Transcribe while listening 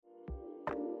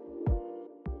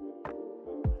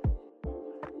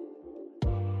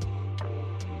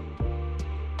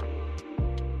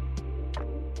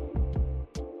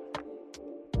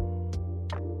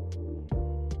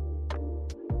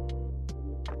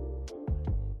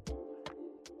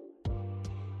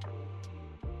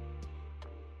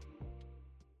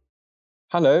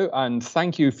Hello, and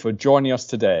thank you for joining us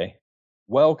today.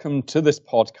 Welcome to this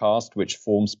podcast, which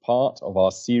forms part of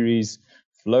our series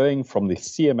flowing from the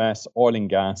CMS Oil and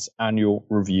Gas Annual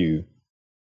Review.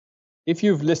 If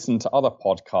you've listened to other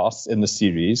podcasts in the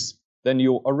series, then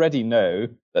you'll already know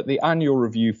that the annual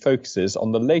review focuses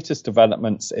on the latest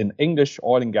developments in English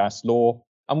oil and gas law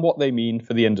and what they mean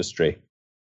for the industry.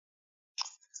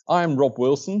 I am Rob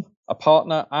Wilson, a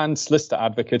partner and solicitor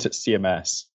advocate at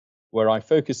CMS, where I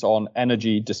focus on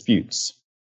energy disputes.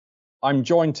 I'm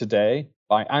joined today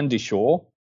by Andy Shaw,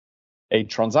 a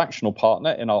transactional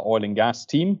partner in our oil and gas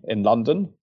team in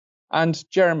London, and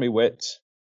Jeremy Witt,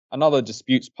 another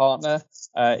disputes partner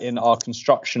in our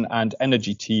construction and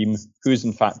energy team, who is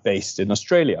in fact based in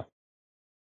Australia.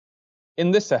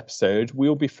 In this episode,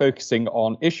 we'll be focusing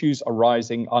on issues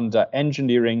arising under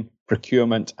engineering,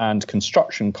 procurement, and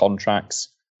construction contracts,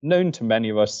 known to many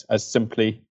of us as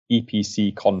simply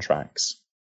EPC contracts.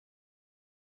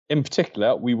 In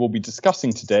particular, we will be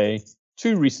discussing today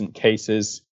two recent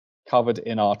cases covered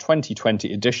in our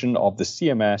 2020 edition of the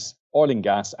CMS Oil and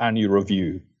Gas Annual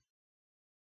Review.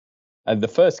 And the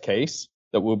first case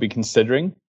that we'll be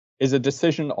considering is a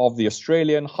decision of the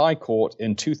Australian High Court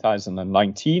in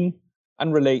 2019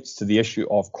 and relates to the issue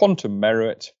of quantum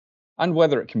merit and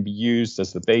whether it can be used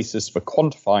as the basis for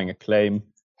quantifying a claim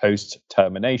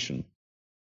post-termination.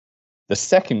 The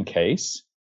second case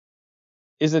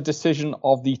is a decision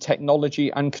of the Technology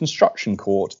and Construction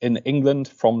Court in England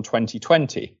from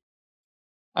 2020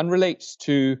 and relates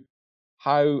to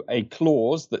how a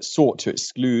clause that sought to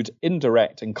exclude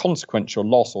indirect and consequential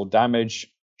loss or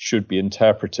damage should be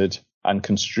interpreted and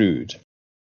construed.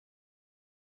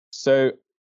 So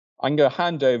I'm going to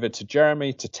hand over to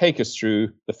Jeremy to take us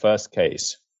through the first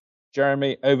case.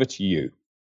 Jeremy, over to you.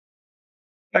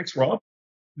 Thanks, Rob.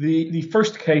 The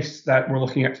first case that we're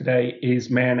looking at today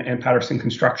is Mann and Patterson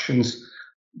Constructions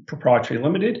Proprietary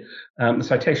Limited. The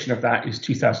citation of that is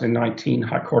 2019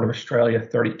 High Court of Australia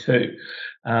 32.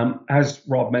 As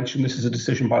Rob mentioned, this is a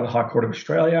decision by the High Court of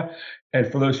Australia.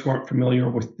 And for those who aren't familiar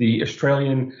with the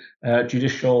Australian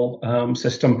judicial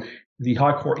system, the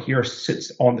High Court here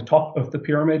sits on the top of the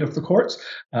pyramid of the courts,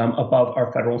 above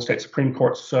our federal and state Supreme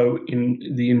Courts, so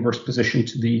in the inverse position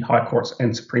to the High Courts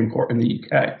and Supreme Court in the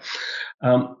UK.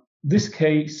 This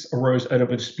case arose out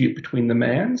of a dispute between the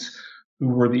Manns, who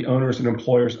were the owners and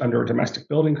employers under a domestic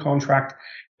building contract,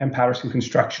 and Patterson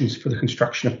Constructions for the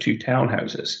construction of two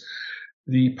townhouses.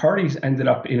 The parties ended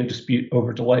up in a dispute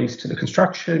over delays to the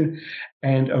construction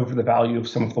and over the value of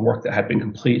some of the work that had been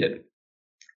completed.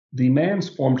 The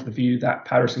Manns formed the view that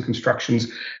Patterson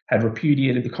Constructions had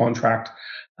repudiated the contract.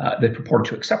 They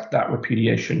purported to accept that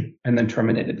repudiation and then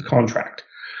terminated the contract.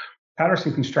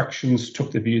 Patterson Constructions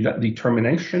took the view that the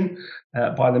termination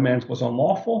by the Manns was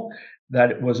unlawful, that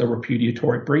it was a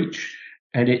repudiatory breach,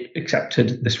 and it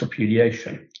accepted this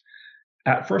repudiation.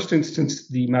 At first instance,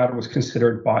 the matter was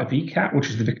considered by VCAT, which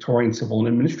is the Victorian Civil and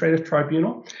Administrative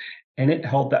Tribunal, and it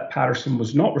held that Patterson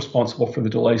was not responsible for the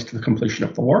delays to the completion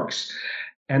of the works,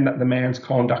 and that the Manns'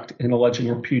 conduct in alleging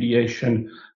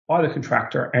repudiation by the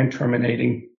contractor and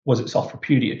terminating was itself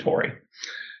repudiatory.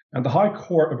 Now, the High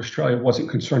Court of Australia wasn't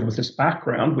concerned with this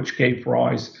background, which gave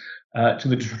rise to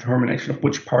the determination of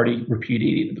which party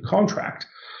repudiated the contract.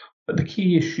 But the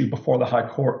key issue before the High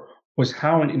Court was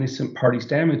how an innocent party's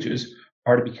damages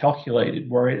are to be calculated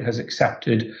where it has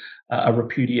accepted a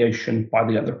repudiation by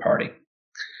the other party.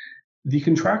 The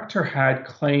contractor had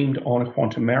claimed on a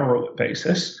quantum merit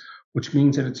basis, which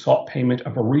means that it sought payment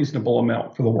of a reasonable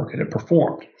amount for the work it had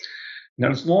performed. Now,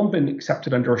 it's long been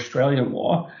accepted under Australian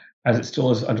law, as it still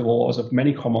is under the laws of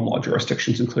many common law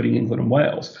jurisdictions, including England and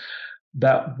Wales,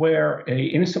 that where an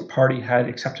innocent party had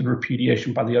accepted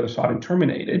repudiation by the other side and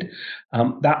terminated,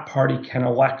 that party can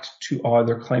elect to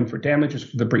either claim for damages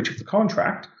for the breach of the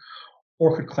contract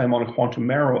or could claim on a quantum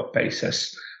merit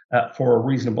basis for a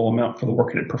reasonable amount for the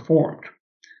work it had performed.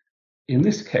 In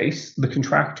this case, the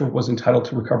contractor was entitled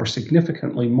to recover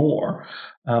significantly more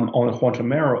on a quantum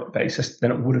merit basis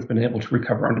than it would have been able to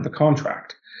recover under the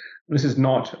contract. This is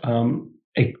not an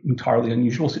entirely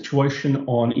unusual situation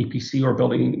on EPC or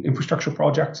building infrastructure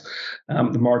projects.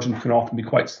 The margin can often be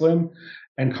quite slim,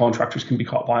 and contractors can be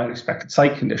caught by unexpected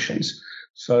site conditions.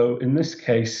 So in this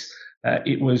case,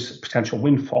 it was a potential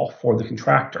windfall for the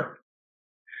contractor.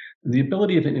 The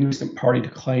ability of an innocent party to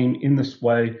claim in this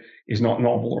way is not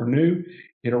novel or new.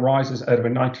 It arises out of a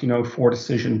 1904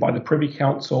 decision by the Privy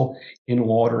Council in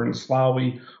Lauder and Slough,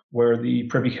 where the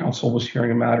Privy Council was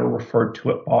hearing a matter referred to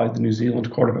it by the New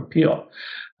Zealand Court of Appeal.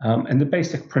 And the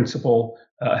basic principle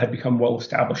had become well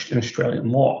established in Australian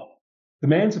law. The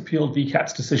Manns appealed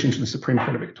VCAT's decision to the Supreme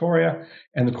Court of Victoria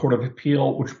and the Court of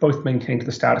Appeal, which both maintained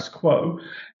the status quo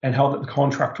and held that the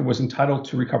contractor was entitled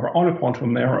to recover on a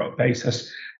quantum error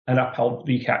basis and upheld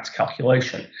VCAT's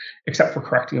calculation, except for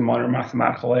correcting a minor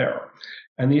mathematical error.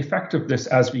 And the effect of this,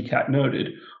 as VCAT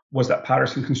noted, was that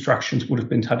Patterson Constructions would have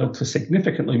been entitled to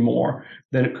significantly more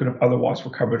than it could have otherwise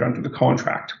recovered under the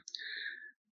contract.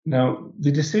 Now,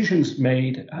 the decisions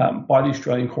made by the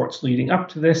Australian courts leading up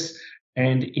to this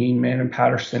and in Mann and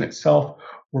Patterson itself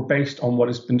were based on what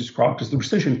has been described as the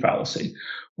rescission fallacy,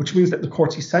 which means that the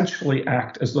courts essentially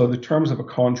act as though the terms of a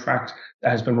contract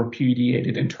that has been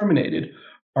repudiated and terminated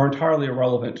are entirely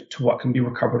irrelevant to what can be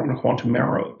recovered on a quantum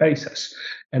error basis.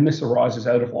 And this arises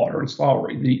out of Lauder and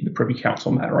Slowry, the Privy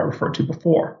Council matter I referred to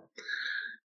before.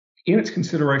 In its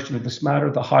consideration of this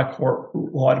matter, the High Court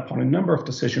relied upon a number of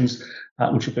decisions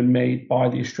which have been made by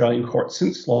the Australian court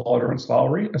since Lauder and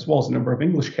Slowry, as well as a number of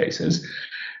English cases.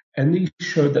 And these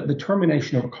showed that the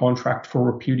termination of a contract for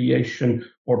repudiation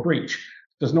or breach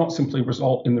does not simply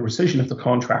result in the rescission of the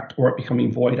contract or it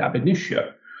becoming void ab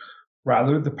initio.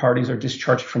 Rather, the parties are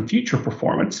discharged from future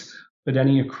performance, but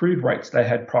any accrued rights they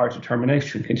had prior to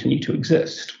termination continue to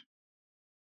exist.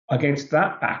 Against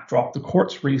that backdrop, the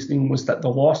court's reasoning was that the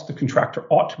loss the contractor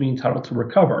ought to be entitled to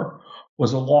recover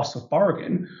was a loss of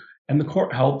bargain, and the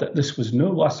court held that this was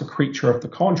no less a creature of the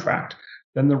contract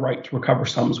than the right to recover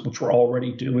sums which were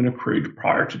already due and accrued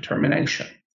prior to termination.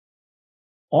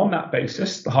 On that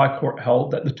basis, the High Court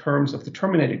held that the terms of the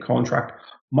terminated contract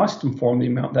must inform the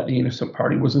amount that the innocent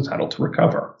party was entitled to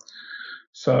recover.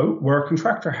 So, where a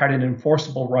contractor had an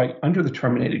enforceable right under the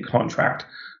terminated contract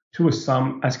to a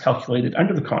sum as calculated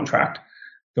under the contract,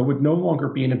 there would no longer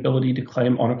be an ability to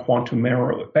claim on a quantum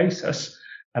error basis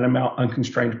an amount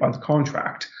unconstrained by the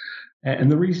contract.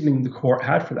 And the reasoning the court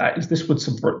had for that is this would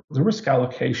subvert the risk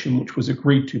allocation which was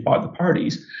agreed to by the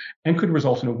parties and could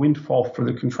result in a windfall for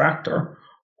the contractor,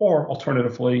 or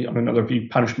alternatively, on another view,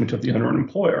 punishment of the owner and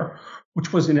employer,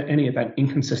 which was in any event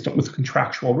inconsistent with the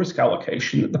contractual risk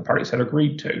allocation that the parties had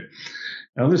agreed to.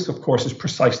 Now, this, of course, is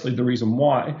precisely the reason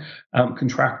why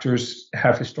contractors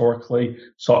have historically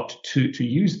sought to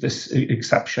use this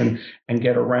exception and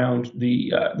get around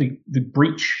the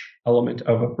breach element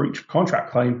of a breach of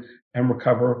contract claim and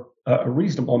recover a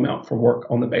reasonable amount for work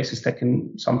on the basis they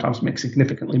can sometimes make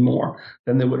significantly more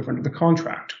than they would have under the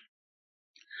contract.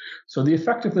 So the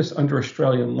effect of this under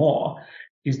Australian law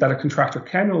is that a contractor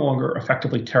can no longer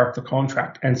effectively tear up the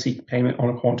contract and seek payment on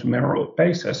a quantum error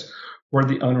basis where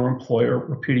the owner-employer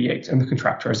repudiates and the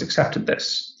contractor has accepted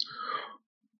this.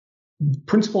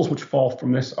 Principles which fall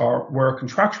from this are where a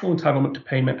contractual entitlement to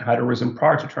payment had arisen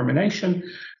prior to termination,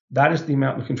 that is the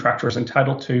amount the contractor is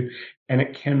entitled to, and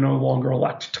it can no longer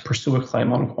elect to pursue a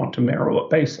claim on a quantum error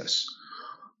basis.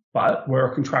 But where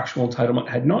a contractual entitlement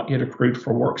had not yet accrued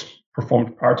for works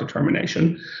performed prior to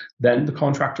termination, then the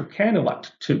contractor can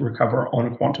elect to recover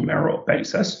on a quantum error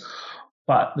basis,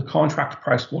 but the contract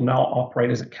price will now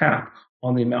operate as a cap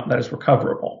on the amount that is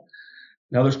recoverable.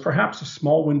 Now, there's perhaps a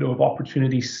small window of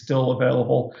opportunity still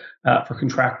available for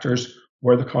contractors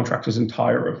where the contract is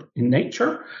entire in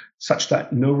nature, such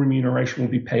that no remuneration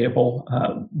will be payable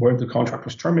where the contract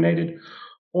was terminated,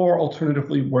 or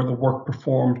alternatively, where the work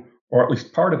performed, or at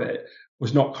least part of it,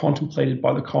 was not contemplated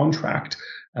by the contract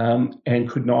and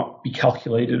could not be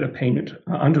calculated a payment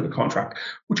under the contract,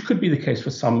 which could be the case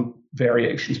with some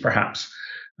variations, perhaps.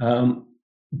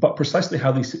 But precisely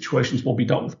how these situations will be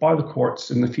dealt with by the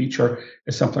courts in the future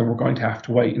is something we're going to have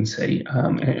to wait and see,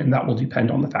 and that will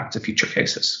depend on the facts of future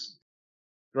cases.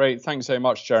 Great. Thanks so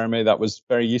much, Jeremy. That was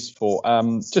very useful.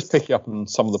 Just picking up on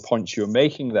some of the points you were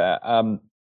making there,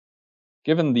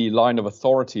 given the line of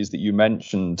authorities that you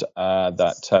mentioned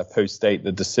that post-date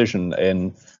the decision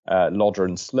in Lauder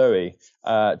and Slowry,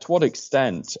 to what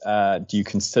extent do you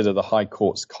consider the High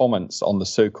Court's comments on the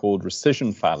so-called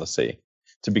rescission fallacy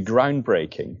to be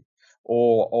groundbreaking,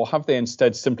 or have they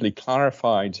instead simply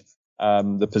clarified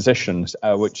the positions,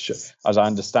 which, as I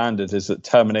understand it, is that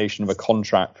termination of a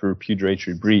contract for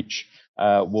repudiatory breach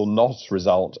will not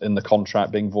result in the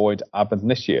contract being void ab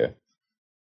initio?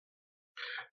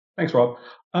 Thanks, Rob.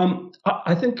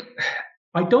 I think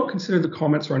I don't consider the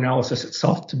comments or analysis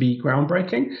itself to be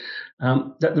groundbreaking.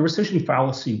 That the rescission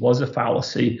fallacy was a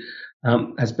fallacy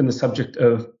has been the subject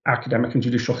of academic and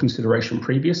judicial consideration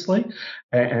previously.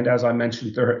 And as I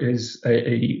mentioned, there is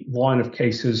a line of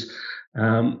cases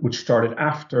which started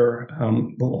after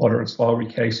the Lauder and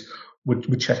Slowry case,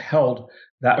 which had held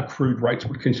that accrued rights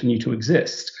would continue to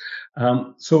exist.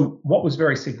 So what was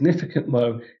very significant,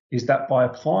 though, is that by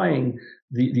applying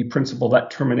the principle that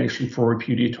termination for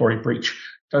repudiatory breach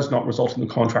does not result in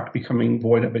the contract becoming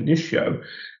void ab initio,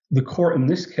 The court in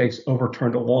this case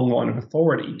overturned a long line of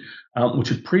authority, which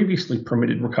had previously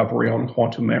permitted recovery on a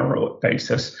quantum merit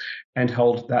basis and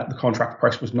held that the contract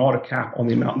price was not a cap on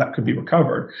the amount that could be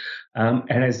recovered, and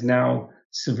has now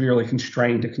severely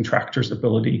constrained a contractor's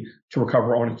ability to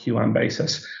recover on a QM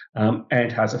basis,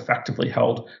 and has effectively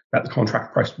held that the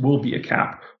contract price will be a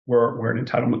cap where an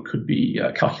entitlement could be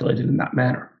calculated in that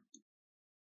manner.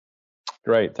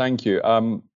 Great, thank you.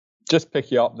 Just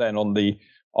picking up then on the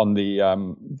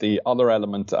other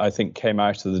element that I think came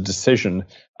out of the decision,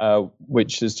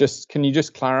 which is just, can you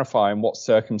just clarify in what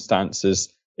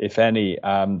circumstances, if any,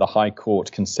 the High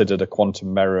Court considered a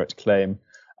quantum merit claim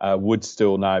would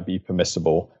still now be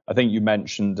permissible? I think you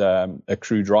mentioned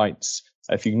accrued rights.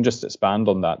 If you can just expand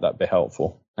on that, that'd be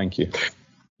helpful. Thank you.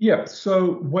 Yeah.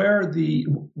 So where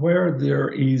there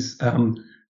is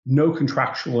no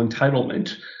contractual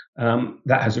entitlement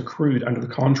that has accrued under the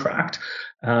contract,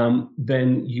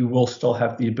 then you will still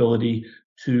have the ability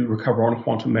to recover on a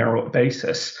quantum merit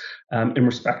basis in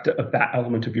respect of that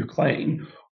element of your claim.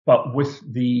 But with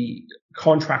the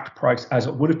contract price as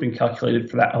it would have been calculated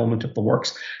for that element of the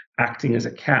works acting as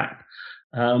a cap,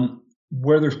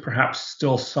 where there's perhaps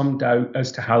still some doubt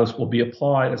as to how this will be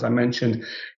applied, as I mentioned,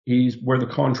 is where the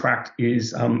contract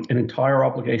is an entire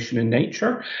obligation in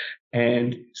nature.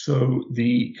 And so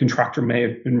the contractor may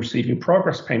have been receiving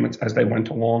progress payments as they went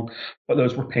along, but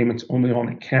those were payments only on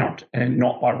account and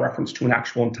not by reference to an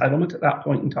actual entitlement at that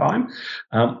point in time.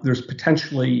 There's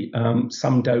potentially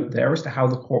some doubt there as to how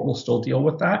the court will still deal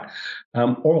with that.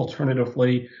 Or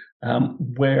alternatively,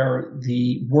 where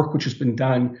the work which has been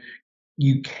done,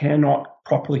 you cannot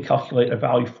properly calculate a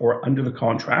value for it under the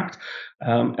contract.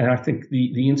 And I think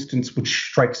the instance which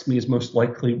strikes me as most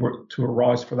likely to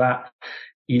arise for that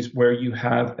is where you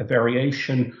have a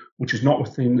variation which is not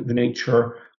within the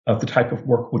nature of the type of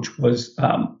work which was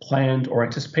planned or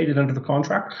anticipated under the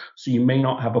contract. So you may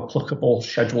not have applicable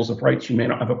schedules of rates, you may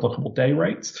not have applicable day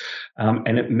rates,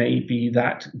 and it may be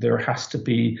that there has to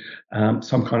be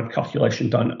some kind of calculation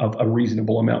done of a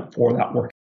reasonable amount for that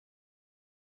work.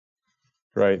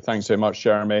 Great, thanks so much,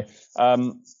 Jeremy.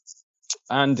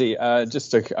 Andy,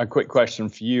 just a quick question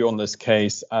for you on this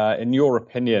case. In your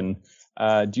opinion,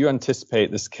 do you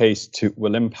anticipate this case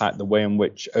will impact the way in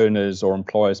which owners or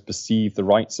employers perceive the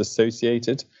rights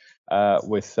associated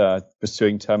with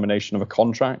pursuing termination of a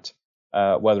contract,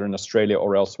 whether in Australia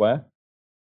or elsewhere?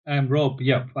 Rob,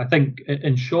 yeah, I think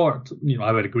in short,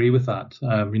 I would agree with that.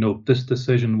 This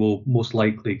decision will most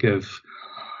likely give,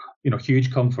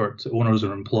 huge comfort to owners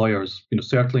or employers,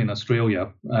 certainly in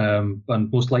Australia,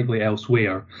 and most likely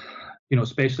elsewhere.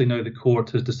 Especially now the court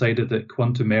has decided that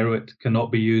quantum merit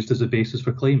cannot be used as a basis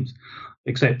for claims,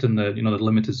 except in the the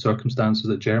limited circumstances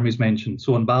that Jeremy's mentioned.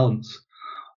 So on balance,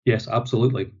 yes,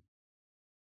 absolutely.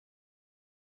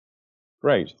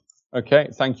 Great. Okay,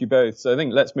 thank you both. So I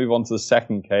think let's move on to the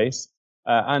second case.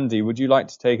 Andy, would you like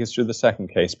to take us through the second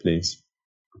case, please?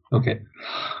 Okay.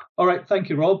 All right, thank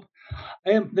you, Rob.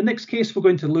 The next case we're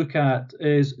going to look at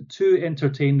is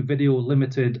 2Entertain Video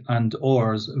Limited and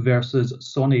Ours versus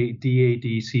Sony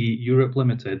DADC Europe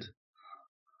Limited.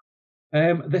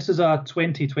 This is a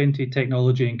 2020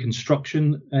 Technology and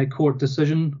Construction Court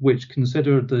decision which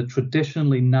considered the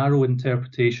traditionally narrow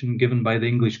interpretation given by the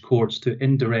English courts to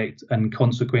indirect and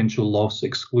consequential loss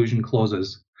exclusion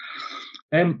clauses.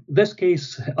 This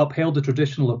case upheld the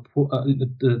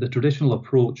traditional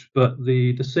approach, but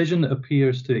the decision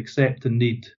appears to accept the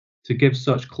need to give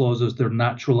such clauses their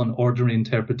natural and ordinary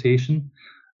interpretation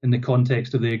in the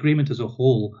context of the agreement as a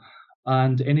whole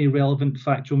and any relevant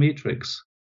factual matrix.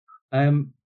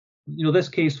 This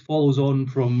case follows on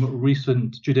from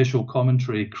recent judicial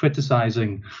commentary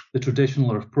criticising the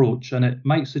traditional approach, and it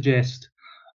might suggest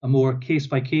a more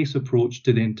case-by-case approach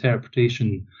to the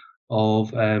interpretation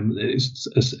of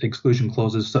exclusion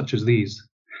clauses such as these.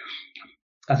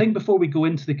 I think before we go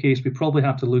into the case, we probably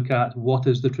have to look at what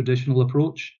is the traditional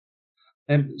approach.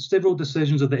 Several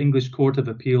decisions of the English Court of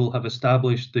Appeal have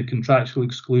established the contractual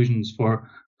exclusions for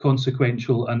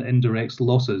consequential and indirect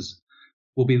losses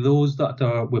will be those that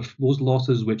are with those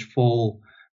losses which fall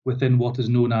within what is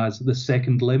known as the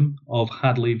second limb of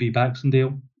Hadley v.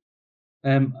 Baxendale.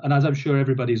 And as I'm sure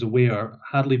everybody's aware,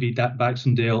 Hadley v.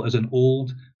 Baxendale is an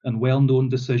old and well-known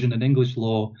decision in English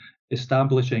law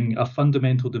establishing a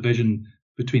fundamental division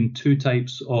between two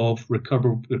types of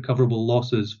recoverable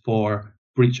losses for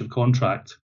breach of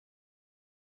contract.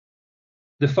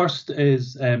 The first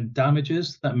is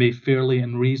damages that may fairly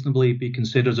and reasonably be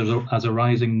considered as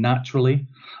arising naturally,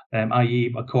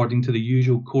 i.e. according to the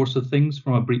usual course of things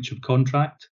from a breach of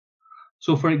contract.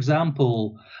 So, for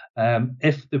example,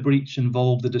 if the breach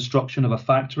involved the destruction of a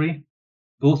factory,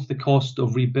 both the cost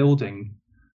of rebuilding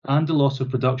and the loss of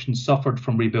production suffered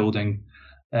from rebuilding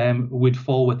would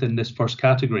fall within this first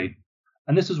category.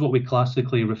 And this is what we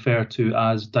classically refer to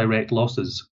as direct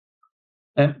losses.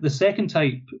 The second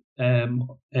type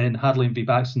in Hadley v.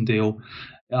 Baxendale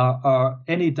are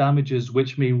any damages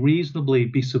which may reasonably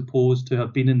be supposed to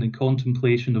have been in the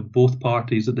contemplation of both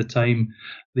parties at the time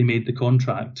they made the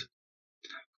contract.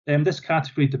 This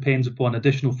category depends upon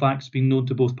additional facts being known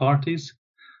to both parties.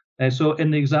 So in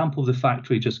the example of the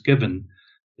factory just given,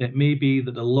 it may be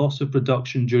that the loss of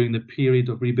production during the period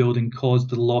of rebuilding caused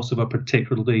the loss of a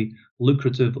particularly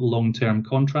lucrative long-term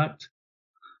contract.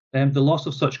 The loss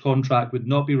of such contract would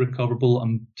not be recoverable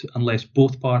unless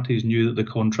both parties knew that the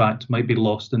contract might be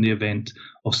lost in the event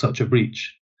of such a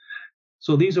breach.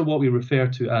 So these are what we refer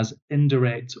to as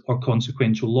indirect or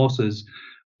consequential losses.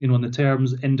 You know, in the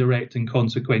terms indirect and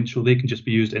consequential, they can just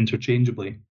be used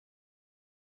interchangeably.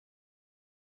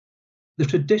 The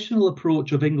traditional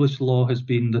approach of English law has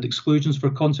been that exclusions for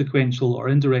consequential or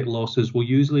indirect losses will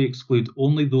usually exclude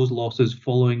only those losses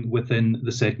falling within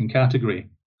the second category.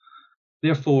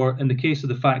 Therefore, in the case of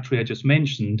the factory I just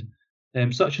mentioned,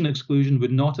 such an exclusion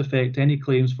would not affect any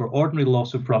claims for ordinary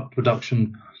loss of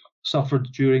production suffered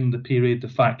during the period the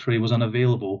factory was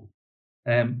unavailable.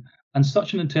 And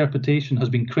such an interpretation has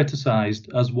been criticised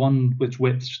as one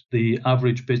which the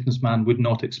average businessman would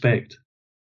not expect.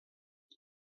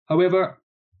 However,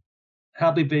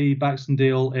 Hadley v.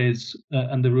 Baxendale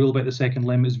and the rule about the second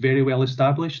limb is very well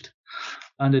established.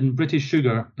 And in British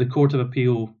Sugar, the Court of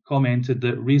Appeal commented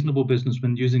that reasonable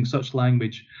businessmen using such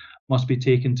language must be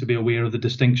taken to be aware of the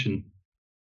distinction.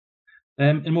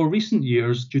 In more recent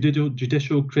years,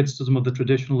 judicial criticism of the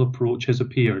traditional approach has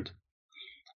appeared.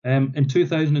 In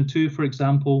 2002, for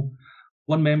example,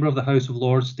 one member of the House of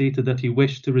Lords stated that he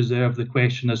wished to reserve the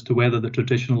question as to whether the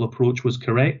traditional approach was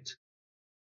correct.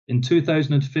 In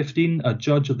 2015, a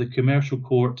judge of the Commercial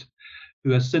Court, who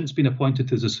has since been appointed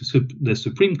to the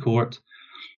Supreme Court,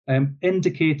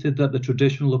 indicated that the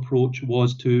traditional approach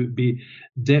was to be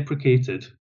deprecated,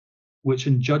 which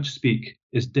in judge speak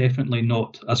is definitely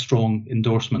not a strong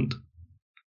endorsement.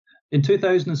 In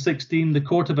 2016, the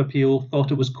Court of Appeal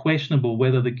thought it was questionable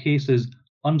whether the cases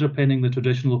underpinning the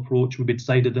traditional approach would be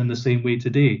decided in the same way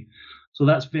today. So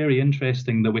that's very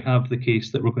interesting that we have the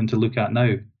case that we're going to look at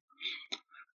now.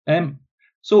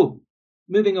 So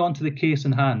moving on to the case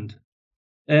in hand.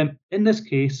 In this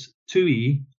case,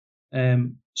 2E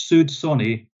sued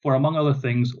Sony for, among other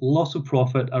things, loss of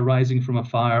profit arising from a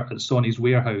fire at Sony's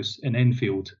warehouse in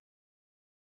Enfield.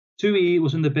 2E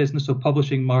was in the business of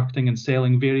publishing, marketing and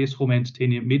selling various home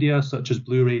entertainment media such as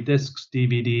Blu-ray discs,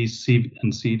 DVDs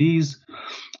and CDs,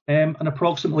 and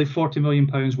approximately £40 million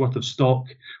worth of stock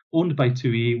owned by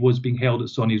 2E was being held at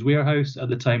Sony's warehouse at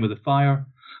the time of the fire,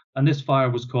 and this fire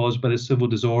was caused by the civil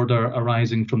disorder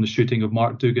arising from the shooting of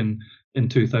Mark Dugan in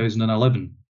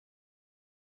 2011.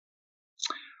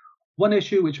 One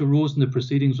issue which arose in the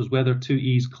proceedings was whether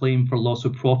 2E's claim for loss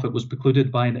of profit was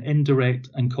precluded by an indirect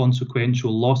and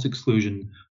consequential loss exclusion,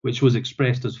 which was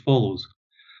expressed as follows.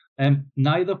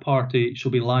 Neither party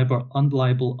shall be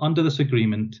liable under this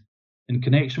agreement in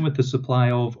connection with the supply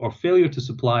of or failure to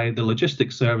supply the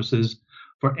logistics services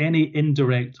for any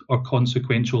indirect or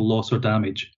consequential loss or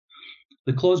damage.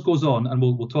 The clause goes on, and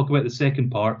we'll talk about the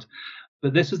second part,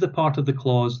 but this is the part of the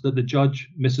clause that the judge,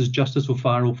 Mrs. Justice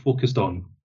O'Farrell, focused on.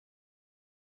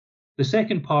 The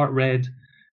second part read,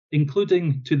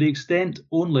 including to the extent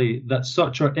only that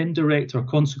such are indirect or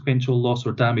consequential loss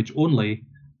or damage only,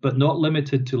 but not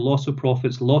limited to loss of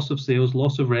profits, loss of sales,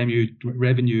 loss of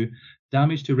revenue,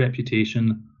 damage to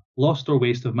reputation, lost or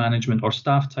waste of management or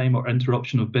staff time or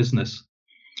interruption of business.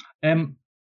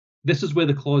 This is where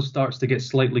the clause starts to get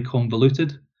slightly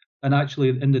convoluted. And actually,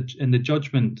 in the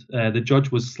judgment, the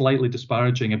judge was slightly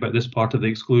disparaging about this part of the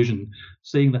exclusion,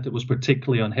 saying that it was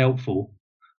particularly unhelpful.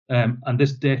 And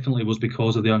this definitely was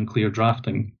because of the unclear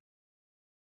drafting.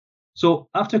 So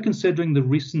after considering the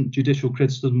recent judicial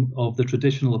criticism of the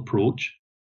traditional approach,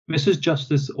 Mrs.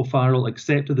 Justice O'Farrell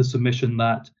accepted the submission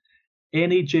that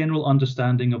any general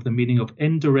understanding of the meaning of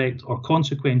indirect or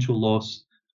consequential loss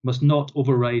must not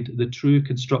override the true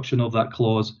construction of that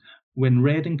clause when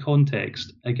read in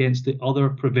context against the other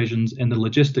provisions in the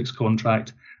logistics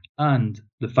contract and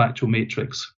the factual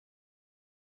matrix.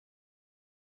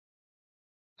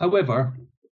 However,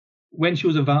 when she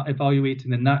was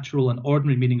evaluating the natural and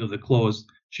ordinary meaning of the clause,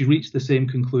 she reached the same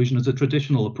conclusion as a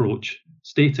traditional approach,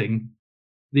 stating,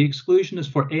 the exclusion is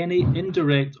for any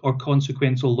indirect or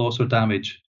consequential loss or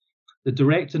damage. The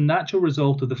direct and natural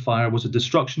result of the fire was a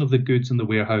destruction of the goods in the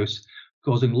warehouse,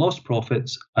 causing lost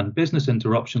profits and business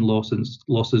interruption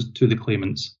losses to the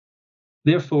claimants.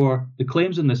 Therefore, the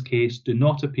claims in this case do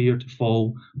not appear to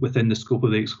fall within the scope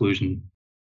of the exclusion.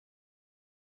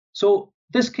 So,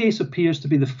 this case appears to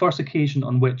be the first occasion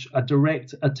on which a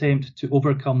direct attempt to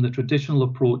overcome the traditional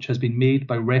approach has been made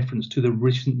by reference to the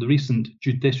recent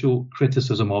judicial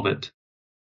criticism of it.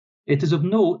 It is of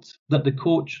note that the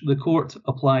court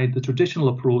applied the traditional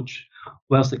approach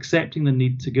whilst accepting the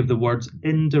need to give the words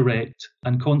indirect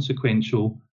and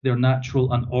consequential their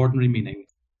natural and ordinary meaning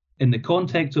in the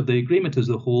context of the agreement as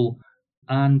a whole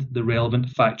and the relevant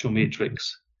factual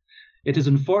matrix. It is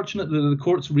unfortunate that the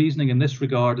court's reasoning in this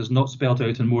regard is not spelled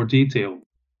out in more detail.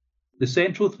 The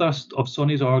central thrust of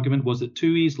Sony's argument was that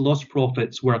TUI's lost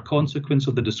profits were a consequence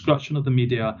of the destruction of the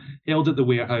media held at the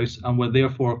warehouse and were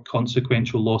therefore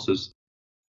consequential losses.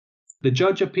 The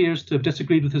judge appears to have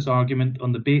disagreed with his argument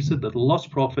on the basis that the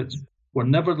lost profits were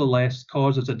nevertheless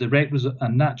caused as a direct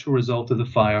and natural result of the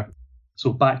fire.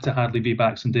 So back to Hadley v.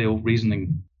 Baxendale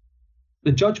reasoning.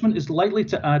 The judgment is likely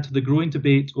to add to the growing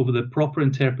debate over the proper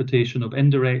interpretation of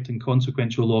indirect and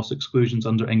consequential loss exclusions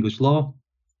under English law.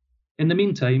 In the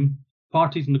meantime,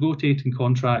 parties negotiating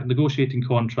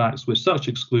contracts with such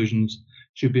exclusions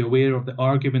should be aware of the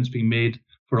arguments being made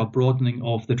for a broadening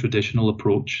of the traditional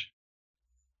approach.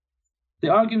 The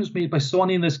arguments made by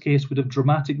Sony in this case would have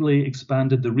dramatically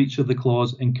expanded the reach of the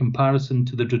clause in comparison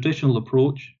to the traditional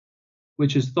approach,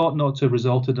 which is thought not to have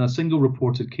resulted in a single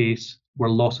reported case where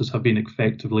losses have been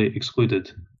effectively excluded.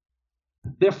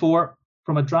 Therefore,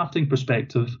 from a drafting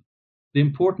perspective, the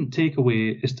important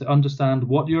takeaway is to understand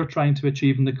what you are trying to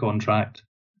achieve in the contract,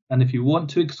 and if you want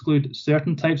to exclude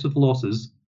certain types of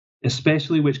losses,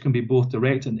 especially which can be both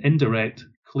direct and indirect,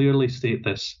 clearly state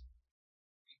this.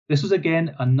 This is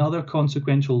again another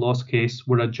consequential loss case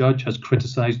where a judge has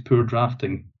criticised poor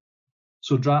drafting.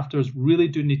 So drafters really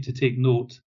do need to take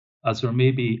note, as there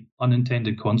may be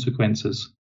unintended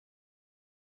consequences.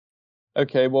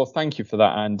 Okay, well, thank you for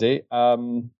that, Andy.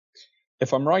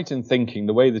 If I'm right in thinking,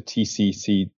 the way the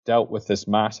TCC dealt with this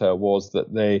matter was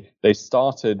that they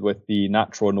started with the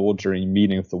natural and ordinary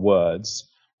meaning of the words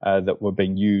that were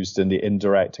being used in the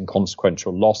indirect and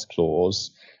consequential loss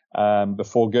clause,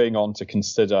 before going on to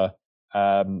consider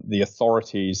the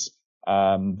authorities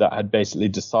that had basically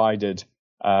decided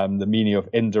the meaning of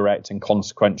indirect and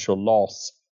consequential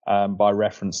loss by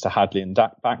reference to Hadley and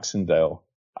Baxendale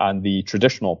and the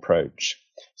traditional approach.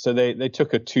 So they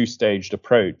took a two-staged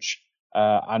approach,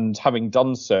 and having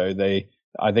done so,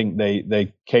 I think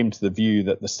they came to the view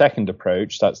that the second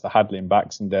approach, that's the Hadley and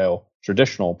Baxendale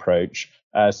traditional approach,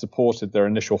 supported their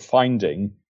initial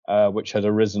finding, which had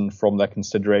arisen from their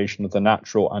consideration of the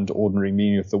natural and ordinary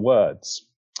meaning of the words.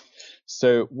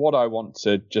 So what I want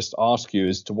to just ask you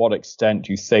is to what extent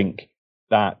you think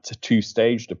that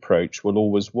two-staged approach will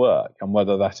always work and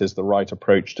whether that is the right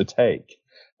approach to take.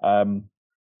 And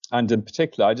in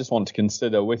particular, I just want to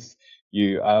consider with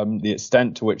you the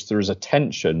extent to which there is a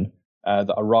tension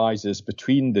that arises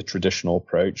between the traditional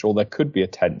approach, or there could be a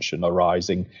tension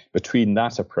arising between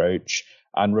that approach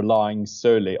and relying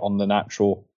solely on the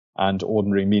natural and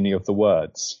ordinary meaning of the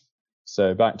words.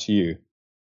 So back to you.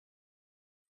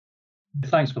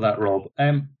 Thanks for that, Rob.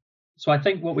 So I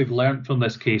think what we've learned from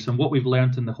this case, and what we've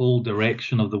learned in the whole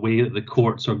direction of the way that the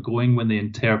courts are going when they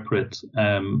interpret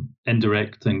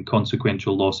indirect and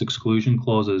consequential loss exclusion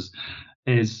clauses,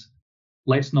 is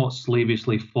let's not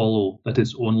slavishly follow that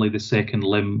it's only the second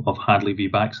limb of Hadley v.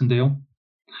 Baxendale.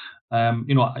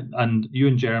 And you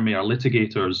and Jeremy are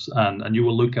litigators, and you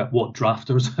will look at what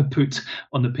drafters have put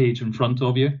on the page in front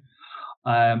of you.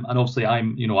 And obviously,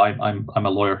 I'm a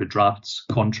lawyer who drafts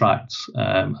contracts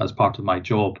as part of my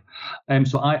job.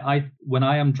 So when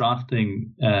I am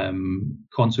drafting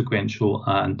consequential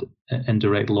and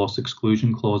indirect loss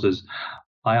exclusion clauses,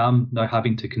 I am now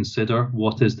having to consider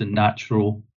what is the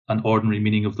natural and ordinary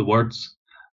meaning of the words,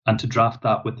 and to draft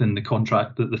that within the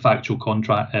contract, the factual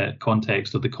contract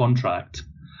context of the contract.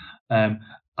 And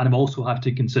I'm also have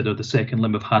to consider the second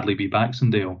limb of Hadley v.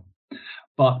 Baxendale.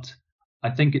 But I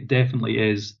think it definitely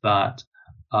is that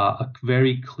a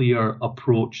very clear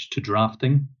approach to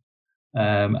drafting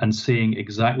and saying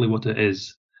exactly what it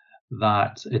is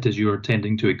that it is you're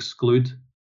tending to exclude.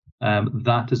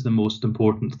 That is the most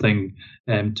important thing,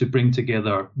 to bring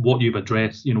together what you've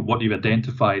addressed, what you've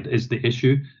identified is the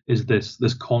issue, is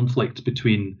this conflict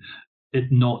between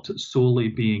it not solely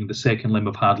being the second limb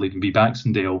of Hadley v.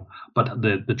 Baxendale, but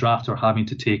the drafter having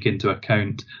to take into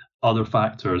account other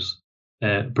factors,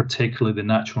 particularly the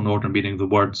natural and ordinary meaning of the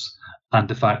words and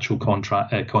the factual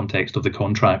context of the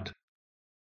contract.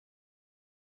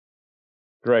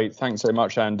 Great, thanks very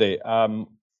much, Andy.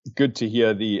 good to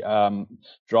hear the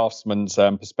draftsman's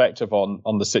perspective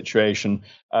on the situation.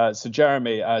 So,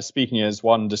 Jeremy, speaking as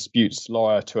one disputes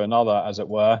lawyer to another, as it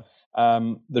were,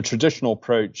 the traditional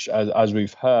approach, as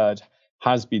we've heard,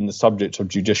 has been the subject of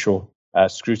judicial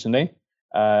scrutiny.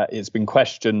 It's been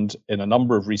questioned in a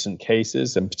number of recent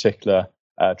cases, in particular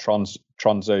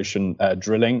Transocean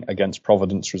drilling against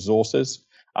Providence Resources,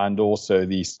 and also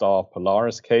the Star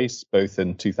Polaris case, both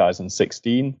in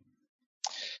 2016.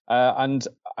 And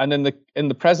in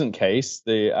the present case,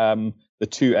 the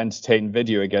two Entertain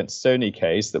Video against Sony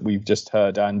case that we've just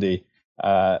heard Andy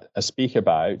speak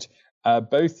about,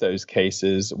 both those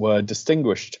cases were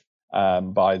distinguished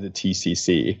by the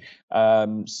TCC,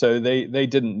 so they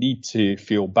didn't need to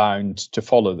feel bound to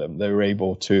follow them. They were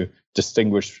able to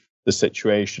distinguish the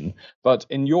situation. But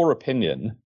in your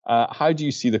opinion, how do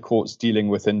you see the courts dealing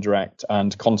with indirect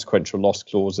and consequential loss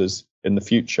clauses in the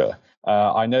future?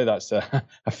 I know that's a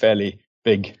fairly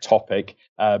big topic,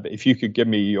 but if you could give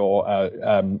me your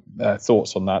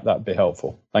thoughts on that, that'd be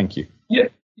helpful. Thank you. Yeah.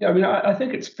 I mean, I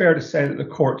think it's fair to say that the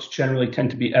courts generally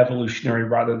tend to be evolutionary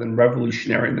rather than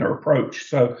revolutionary in their approach.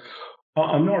 So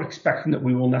I'm not expecting that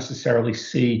we will necessarily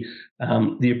see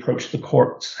the approach the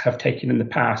courts have taken in the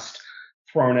past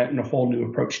thrown out and a whole new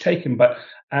approach taken. But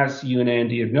as you and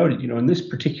Andy have noted, in this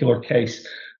particular case,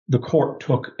 the court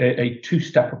took a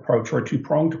two-step approach or a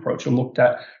two-pronged approach and looked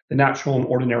at the natural and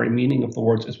ordinary meaning of the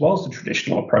words as well as the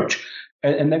traditional approach.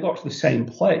 And they got to the same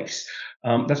place.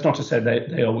 That's not to say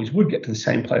they always would get to the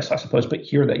same place, I suppose, but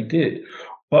here they did.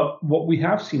 But what we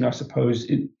have seen, I suppose,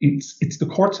 it's the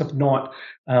courts have not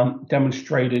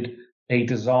demonstrated a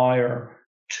desire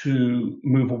to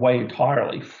move away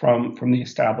entirely from the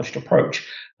established approach.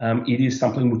 It is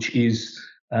something which is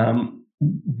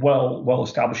well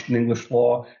established in English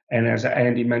law, and as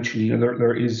Andy mentioned,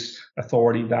 there is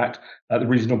authority that the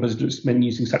reasonable businessman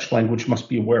using such language must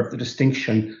be aware of the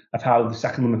distinction of how the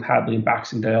Second Limb of Hadley and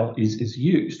Baxendale is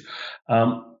used.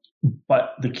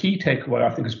 But the key takeaway,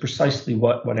 I think, is precisely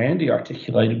what Andy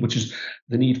articulated, which is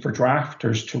the need for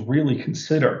drafters to really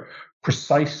consider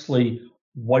precisely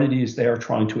what it is they are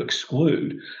trying to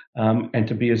exclude, and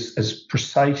to be as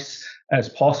precise as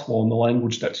possible in the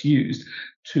language that's used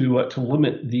to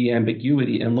limit the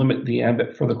ambiguity and limit the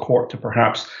ambit for the court to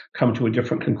perhaps come to a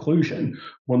different conclusion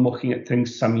when looking at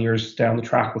things some years down the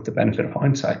track with the benefit of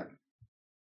hindsight.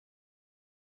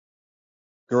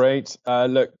 Great.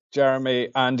 Look, Jeremy,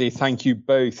 Andy, thank you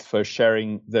both for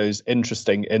sharing those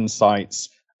interesting insights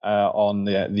on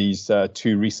these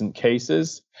two recent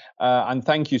cases. And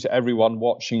thank you to everyone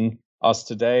watching us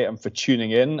today and for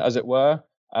tuning in, as it were.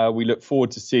 We look forward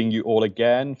to seeing you all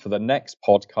again for the next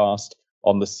podcast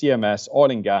on the CMS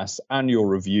Oil and Gas Annual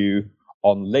Review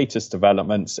on latest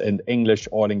developments in English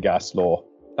oil and gas law.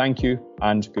 Thank you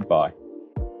and goodbye.